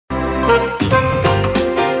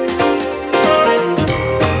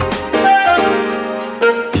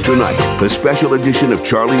Tonight, a special edition of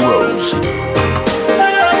Charlie Rose.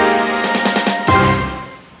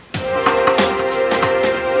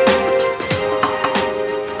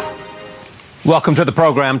 Welcome to the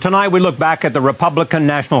program. Tonight we look back at the Republican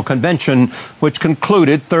National Convention, which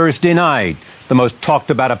concluded Thursday night. The most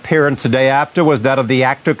talked about appearance the day after was that of the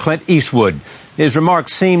actor Clint Eastwood. His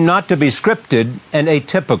remarks seemed not to be scripted and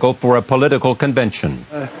atypical for a political convention.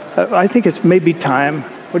 I think it's maybe time,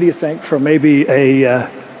 what do you think, for maybe a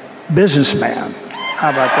businessman?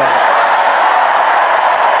 How about that?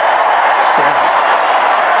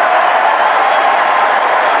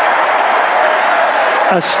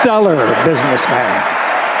 A stellar businessman,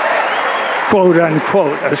 quote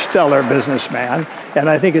unquote, a stellar businessman. And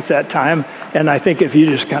I think it's that time. And I think if you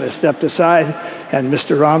just kind of stepped aside and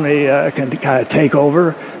Mr. Romney can kind of take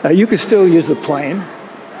over, you could still use the plane.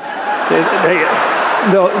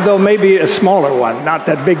 Though maybe a smaller one, not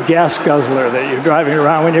that big gas guzzler that you're driving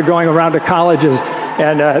around when you're going around to colleges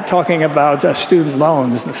and talking about student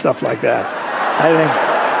loans and stuff like that. I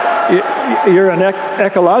think you're an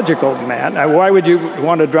ecological man. Why would you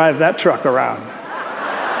want to drive that truck around?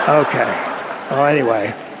 Okay. Well,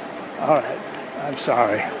 anyway. All right. I'm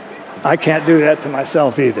sorry. I can't do that to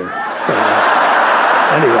myself either. So,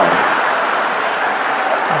 anyway.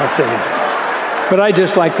 I'll say. But I'd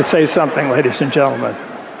just like to say something, ladies and gentlemen.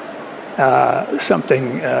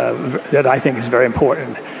 Something that I think is very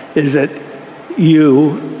important is that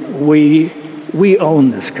we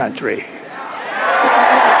own this country.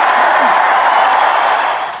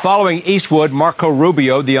 Following Eastwood, Marco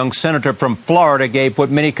Rubio, the young senator from Florida, gave what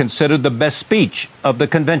many considered the best speech of the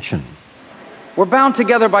convention. We're bound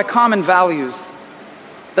together by common values,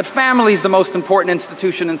 that family is the most important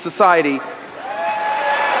institution in society.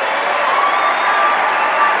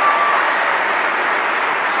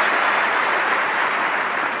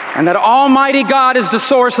 And that Almighty God is the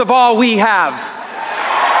source of all we have.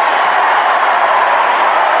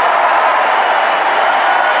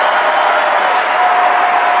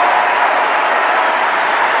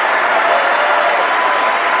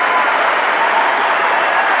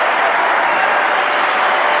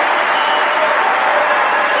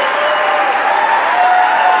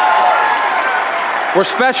 We're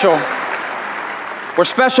special. We're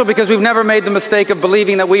special because we've never made the mistake of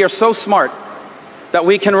believing that we are so smart that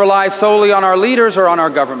we can rely solely on our leaders or on our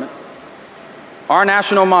government. Our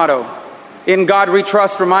national motto, "In God We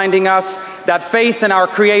Trust," reminding us that faith in our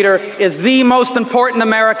Creator is the most important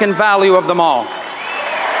American value of them all.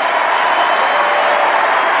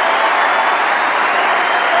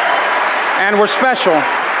 And we're special.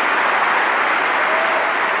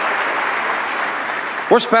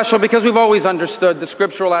 We're special because we've always understood the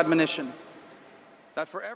scriptural admonition that for every